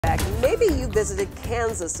Maybe you visited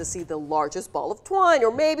Kansas to see the largest ball of twine,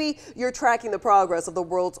 or maybe you're tracking the progress of the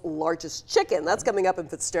world's largest chicken. That's coming up in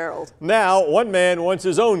Fitzgerald. Now, one man wants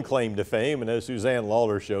his own claim to fame, and as Suzanne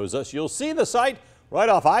Lawler shows us, you'll see the site right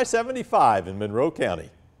off I-75 in Monroe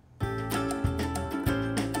County.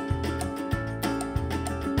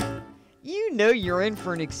 You know you're in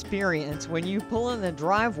for an experience when you pull in the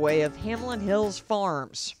driveway of Hamlin Hills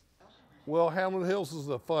Farms. Well, Hamlin Hills is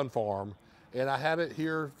a fun farm, and I had it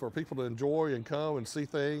here for people to enjoy and come and see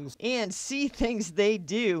things. And see things they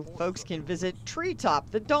do. Folks can visit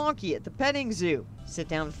Treetop, the donkey at the petting zoo, sit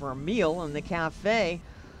down for a meal in the cafe,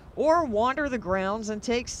 or wander the grounds and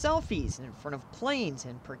take selfies in front of planes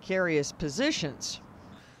in precarious positions.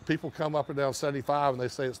 People come up and down 75 and they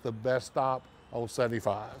say it's the best stop on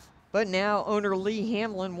 75. But now owner Lee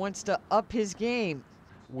Hamlin wants to up his game.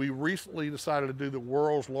 We recently decided to do the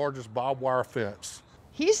world's largest barbed wire fence.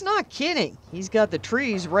 He's not kidding. He's got the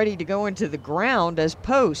trees ready to go into the ground as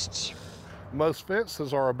posts. Most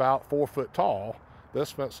fences are about 4 foot tall.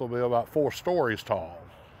 This fence will be about 4 stories tall.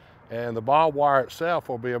 And the barbed wire itself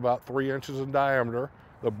will be about 3 inches in diameter.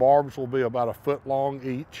 The barbs will be about 1 foot long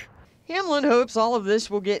each. Hamlin hopes all of this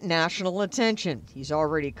will get national attention. He's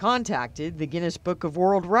already contacted the Guinness Book of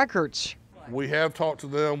World Records. We have talked to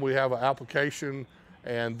them. We have an application,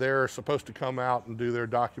 and they're supposed to come out and do their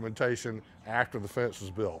documentation after the fence is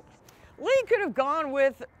built. Lee could have gone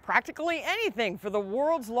with practically anything for the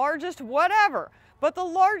world's largest whatever, but the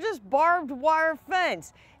largest barbed wire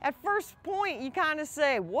fence. At first point, you kind of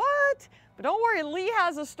say, what? But don't worry, Lee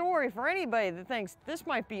has a story for anybody that thinks this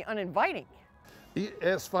might be uninviting.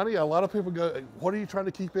 It's funny, a lot of people go, what are you trying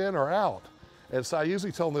to keep in or out? And so I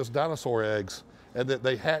usually tell them there's dinosaur eggs, and that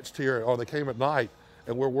they hatched here, or they came at night,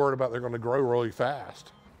 and we're worried about they're going to grow really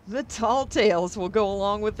fast. The tall tales will go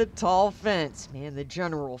along with the tall fence and the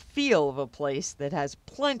general feel of a place that has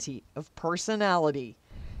plenty of personality.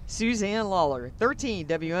 Suzanne Lawler, 13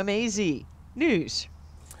 WMAZ News.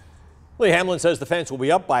 Lee Hamlin says the fence will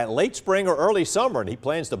be up by late spring or early summer, and he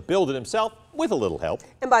plans to build it himself with a little help.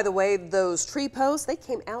 And by the way, those tree posts, they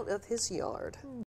came out of his yard.